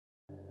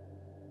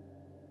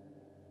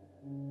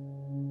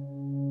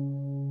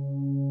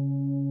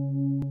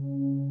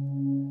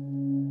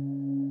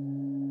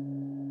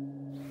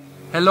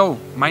Hello,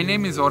 my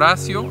name is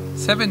Horacio.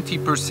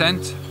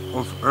 70%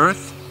 of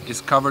Earth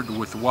is covered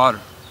with water.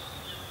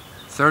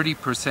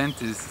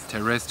 30% is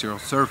terrestrial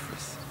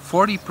surface.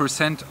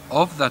 40%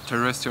 of that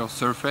terrestrial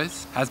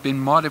surface has been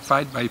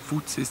modified by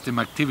food system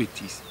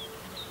activities,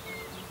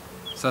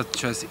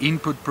 such as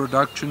input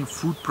production,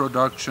 food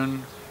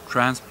production,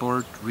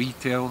 transport,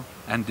 retail,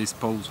 and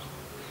disposal.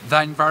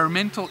 The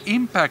environmental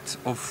impacts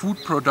of food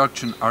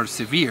production are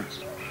severe.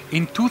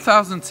 In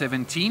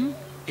 2017,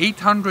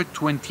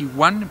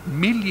 821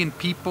 million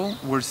people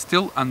were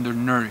still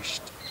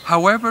undernourished.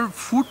 However,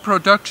 food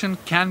production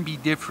can be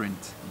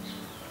different.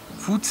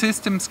 Food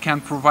systems can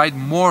provide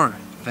more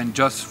than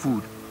just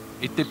food.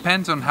 It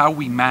depends on how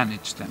we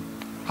manage them.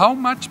 How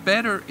much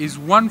better is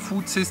one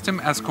food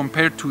system as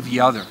compared to the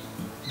other?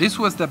 This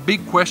was the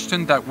big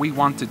question that we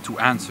wanted to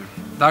answer.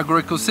 The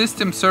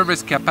Agro-Ecosystem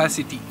Service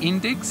Capacity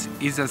Index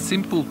is a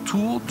simple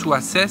tool to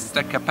assess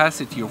the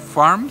capacity of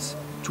farms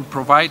to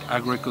provide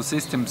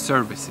agroecosystem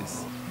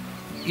services.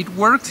 It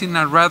works in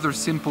a rather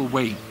simple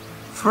way.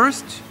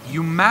 First,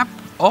 you map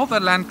all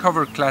the land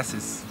cover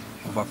classes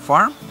of a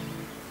farm.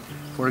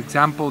 For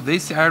example,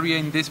 this area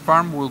in this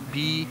farm will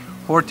be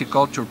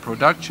horticulture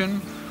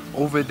production.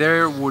 Over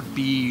there would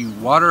be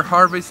water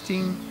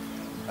harvesting.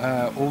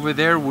 Over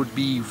there would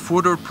be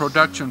fodder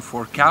production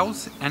for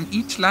cows, and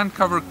each land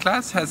cover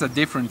class has a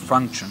different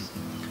function.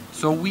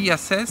 So we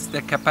assess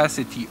the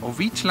capacity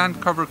of each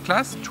land cover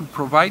class to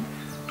provide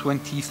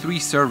 23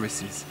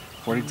 services.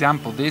 For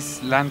example,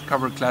 this land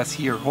cover class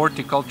here,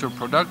 horticulture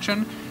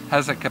production,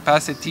 has a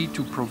capacity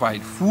to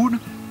provide food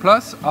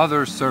plus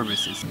other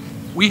services.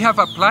 We have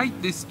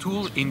applied this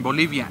tool in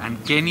Bolivia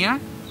and Kenya,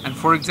 and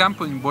for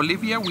example in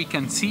Bolivia we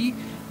can see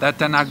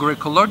that an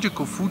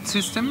agroecological food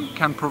system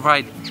can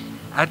provide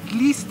at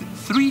least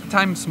 3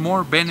 times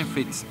more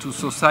benefits to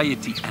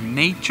society and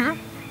nature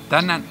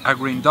than an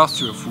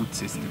agro-industrial food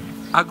system.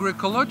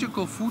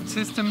 Agroecological food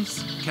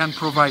systems can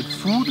provide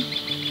food,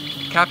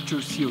 capture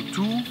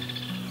CO2,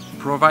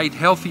 provide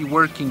healthy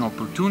working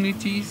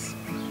opportunities,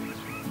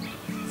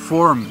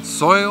 form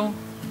soil.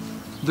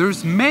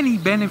 There's many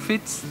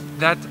benefits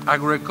that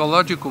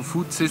agroecological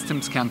food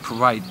systems can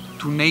provide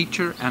to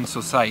nature and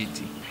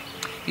society.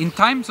 In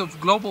times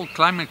of global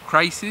climate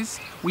crisis,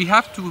 we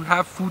have to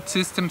have food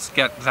systems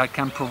that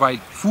can provide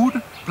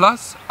food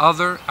plus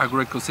other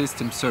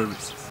agroecosystem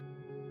services.